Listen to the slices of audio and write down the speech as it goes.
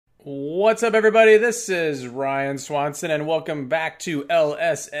What's up, everybody? This is Ryan Swanson, and welcome back to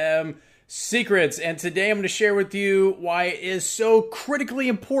LSM Secrets. And today I'm going to share with you why it is so critically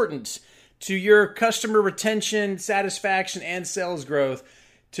important to your customer retention, satisfaction, and sales growth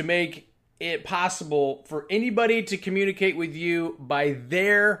to make it possible for anybody to communicate with you by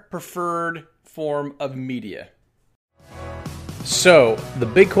their preferred form of media. So, the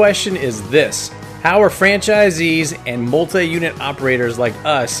big question is this. How are franchisees and multi-unit operators like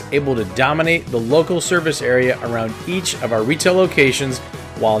us able to dominate the local service area around each of our retail locations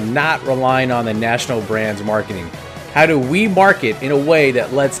while not relying on the national brand's marketing? How do we market in a way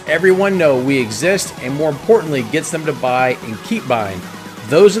that lets everyone know we exist and, more importantly, gets them to buy and keep buying?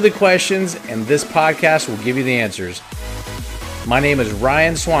 Those are the questions, and this podcast will give you the answers. My name is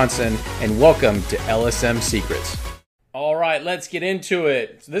Ryan Swanson, and welcome to LSM Secrets. All right, let's get into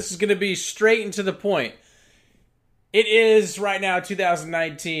it. So this is going to be straight and to the point. It is right now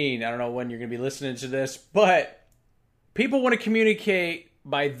 2019. I don't know when you're going to be listening to this, but people want to communicate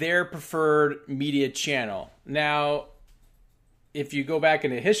by their preferred media channel. Now, if you go back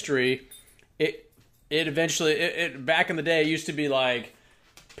into history, it eventually back in the day, it used to be like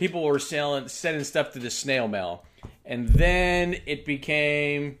people were sending stuff through the snail mail, and then it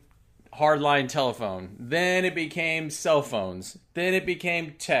became hardline telephone. Then it became cell phones. Then it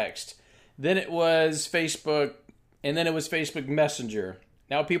became text. Then it was Facebook, and then it was Facebook Messenger.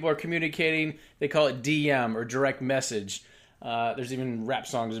 Now people are communicating. They call it DM or direct message. There's even rap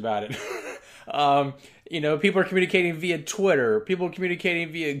songs about it. People are communicating via Twitter. People are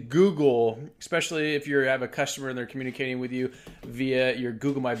communicating via Google, especially if you have a customer and they're communicating with you via your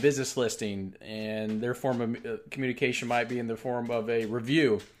Google My Business listing, and their form of communication might be in the form of a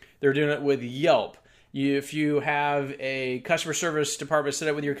review. They're doing it with Yelp. If you have a customer service department set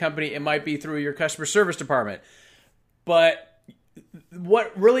up with your company, it might be through your customer service department. But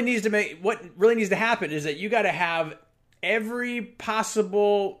what really needs to happen is that you got to have every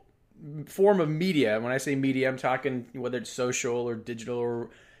possible form of media. When I say media, I'm talking whether it's social or digital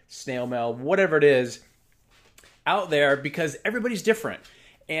or snail mail, whatever it is, out there, because everybody's different.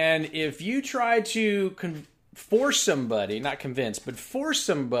 And if you try to force somebody, not convince, but force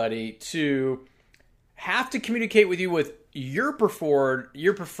somebody to have to communicate with you with your preferred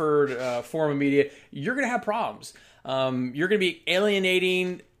form of media, you're going to have problems. You're going to be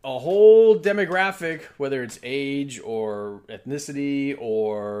alienating a whole demographic, whether it's age or ethnicity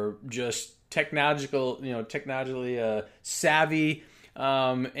or just technologically savvy.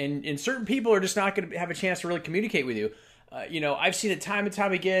 And certain people are just not going to have a chance to really communicate with you. I've seen it time and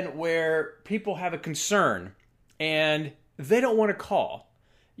time again where people have a concern and they don't want to call.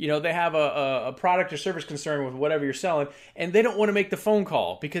 They have a product or service concern with whatever you're selling, and they don't want to make the phone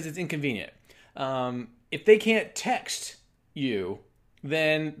call because it's inconvenient. If they can't text you,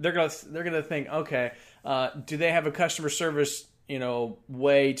 then they're gonna think, okay, do they have a customer service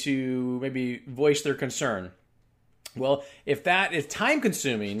way to maybe voice their concern? Well, if that is time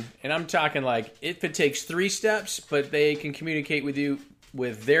consuming, and I'm talking like if it takes 3 steps, but they can communicate with you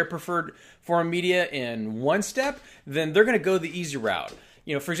with their preferred form of media in 1 step, then they're going to go the easy route.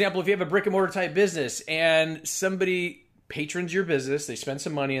 For example, if you have a brick and mortar type business and somebody patrons your business, they spend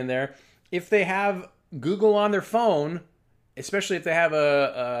some money in there. If they have Google on their phone, especially if they have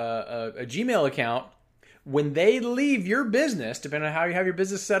a Gmail account, when they leave your business, depending on how you have your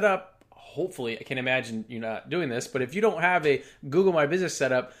business set up, hopefully, I can't imagine you not doing this, but if you don't have a Google My Business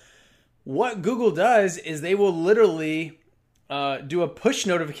set up, what Google does is they will literally do a push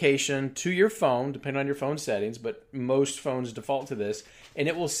notification to your phone, depending on your phone settings, but most phones default to this, and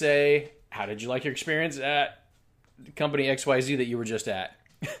it will say, how did you like your experience at company XYZ that you were just at?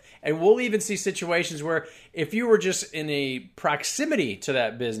 And we'll even see situations where if you were just in a proximity to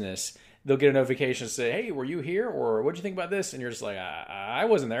that business, they'll get a notification to say, hey, were you here? Or what'd you think about this? And you're just like, I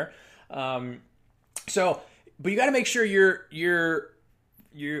wasn't there. But you got to make sure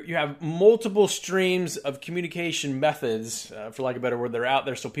you have multiple streams of communication methods, for lack of a better word, that are out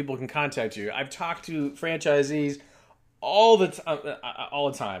there so people can contact you. I've talked to franchisees all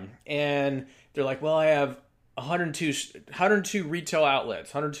the time, and they're like, well, I have 102 retail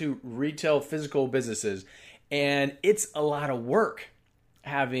outlets, 102 retail physical businesses, and it's a lot of work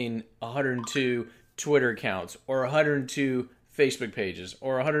having 102 Twitter accounts or 102 Facebook pages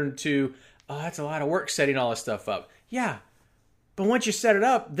or 102. Oh, that's a lot of work setting all this stuff up. Yeah. But once you set it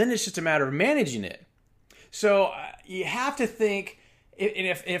up, then it's just a matter of managing it. So you have to think,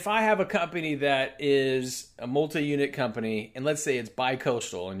 if I have a company that is a multi-unit company, and let's say it's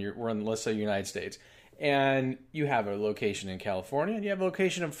bi-coastal, and we're in, let's say, United States, and you have a location in California, and you have a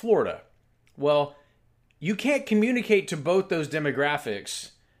location in Florida. Well, you can't communicate to both those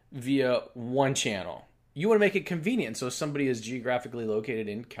demographics via one channel. You want to make it convenient. So if somebody is geographically located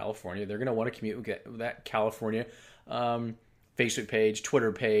in California, they're going to want to communicate with that California Facebook page,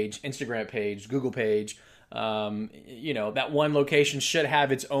 Twitter page, Instagram page, Google page. That one location should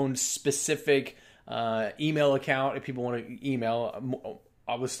have its own specific email account. If people want to email,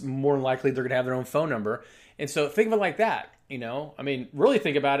 more than likely they're going to have their own phone number. And so think of it like that. Really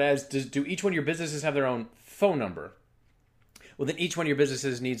think about it as, do each one of your businesses have their own phone number? Well, then each one of your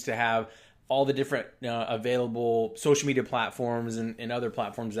businesses needs to have all the different available social media platforms and other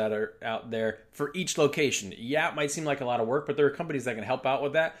platforms that are out there for each location. Yeah, it might seem like a lot of work, but there are companies that can help out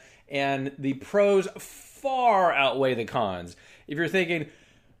with that. And the pros far outweigh the cons. If you're thinking,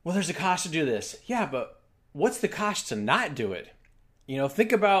 well, there's a cost to do this. Yeah, but what's the cost to not do it?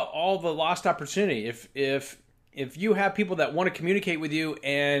 Think about all the lost opportunity. If you have people that want to communicate with you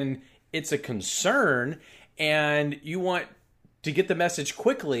and it's a concern and you want to get the message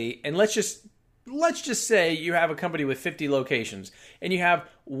quickly, and let's just say you have a company with 50 locations and you have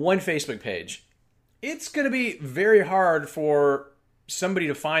one Facebook page. It's going to be very hard for somebody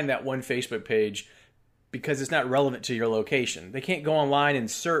to find that one Facebook page because it's not relevant to your location. They can't go online and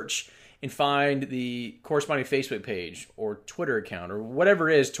search and find the corresponding Facebook page or Twitter account or whatever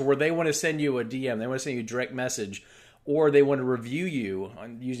it is to where they want to send you a DM, they want to send you a direct message, or they want to review you,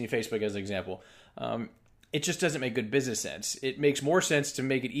 on using Facebook as an example. It just doesn't make good business sense. It makes more sense to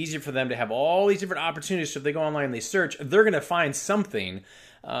make it easier for them to have all these different opportunities. So if they go online and they search, they're going to find something,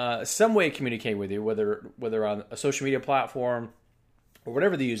 some way to communicate with you, whether on a social media platform or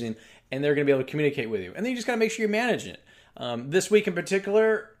whatever they're using, and they're going to be able to communicate with you. And then you just got to make sure you're managing it. This week in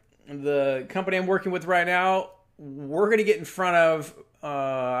particular, the company I'm working with right now, we're going to get in front of,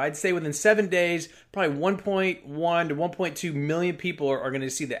 I'd say within 7 days, probably 1.1 to 1.2 million people are going to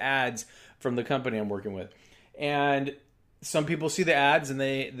see the ads from the company I'm working with. And some people see the ads and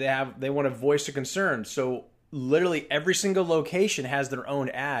they want to voice a concern. So literally every single location has their own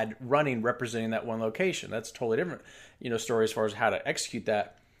ad running representing that one location. That's a totally different, story as far as how to execute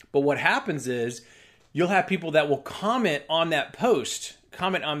that. But what happens is you'll have people that will comment on that post,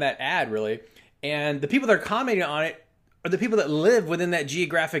 comment on that ad really, and the people that are commenting on it are the people that live within that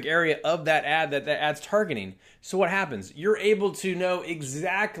geographic area of that ad that ad's targeting. So what happens? You're able to know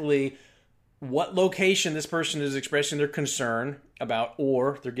exactly what location this person is expressing their concern about,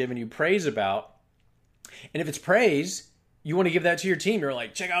 or they're giving you praise about. And if it's praise, you want to give that to your team. You're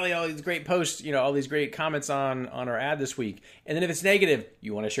like, check out all these great posts, all these great comments on our ad this week. And then if it's negative,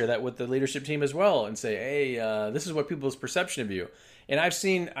 you want to share that with the leadership team as well and say, hey, this is what people's perception of you. And I've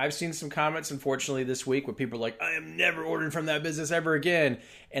seen some comments, unfortunately, this week where people are like, I am never ordering from that business ever again.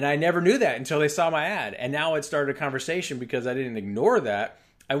 And I never knew that until they saw my ad. And now it started a conversation because I didn't ignore that.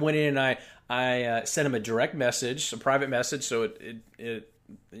 I went in and I sent them a direct message, a private message, so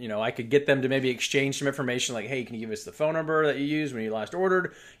I could get them to maybe exchange some information like, hey, can you give us the phone number that you used when you last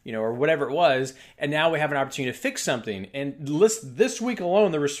ordered, or whatever it was. And now we have an opportunity to fix something. And this week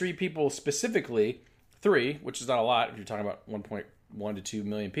alone, there was 3 people specifically, 3, which is not a lot if you're talking about 1.1 to 2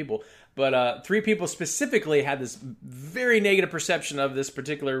 million people, but 3 people specifically had this very negative perception of this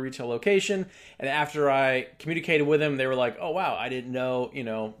particular retail location. And after I communicated with them, they were like, oh, wow, I didn't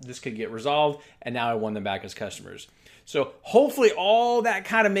know, this could get resolved. And now I won them back as customers. So hopefully all that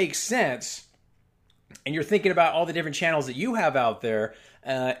kind of makes sense. And you're thinking about all the different channels that you have out there.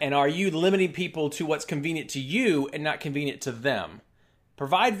 And are you limiting people to what's convenient to you and not convenient to them?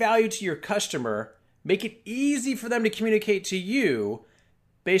 Provide value to your customer. Make it easy for them to communicate to you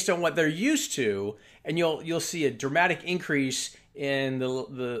based on what they're used to, and you'll see a dramatic increase in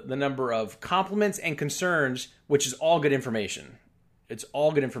the number of compliments and concerns, which is all good information. It's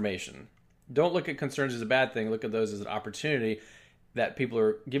all good information. Don't look at concerns as a bad thing. Look at those as an opportunity that people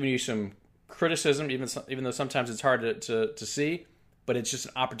are giving you some criticism, even though sometimes it's hard to see, but it's just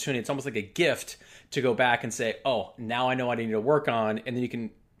an opportunity. It's almost like a gift to go back and say, oh, now I know what I need to work on, and then you can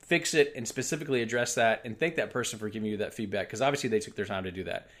fix it and specifically address that and thank that person for giving you that feedback, because obviously they took their time to do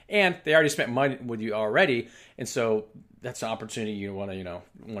that and they already spent money with you already, and so that's an opportunity you want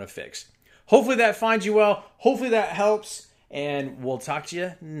to fix. Hopefully that finds you well. Hopefully that helps, and we'll talk to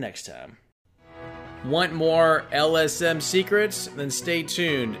you next time. Want more LSM secrets? Then stay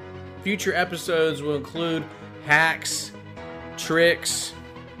tuned. Future episodes will include hacks, tricks,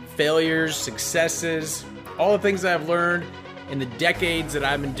 failures, successes, all the things I've learned in the decades that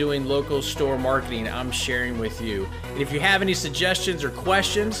I've been doing local store marketing, I'm sharing with you. And if you have any suggestions or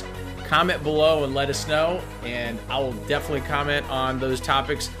questions, comment below and let us know, and I will definitely comment on those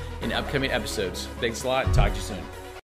topics in upcoming episodes. Thanks a lot. Talk to you soon.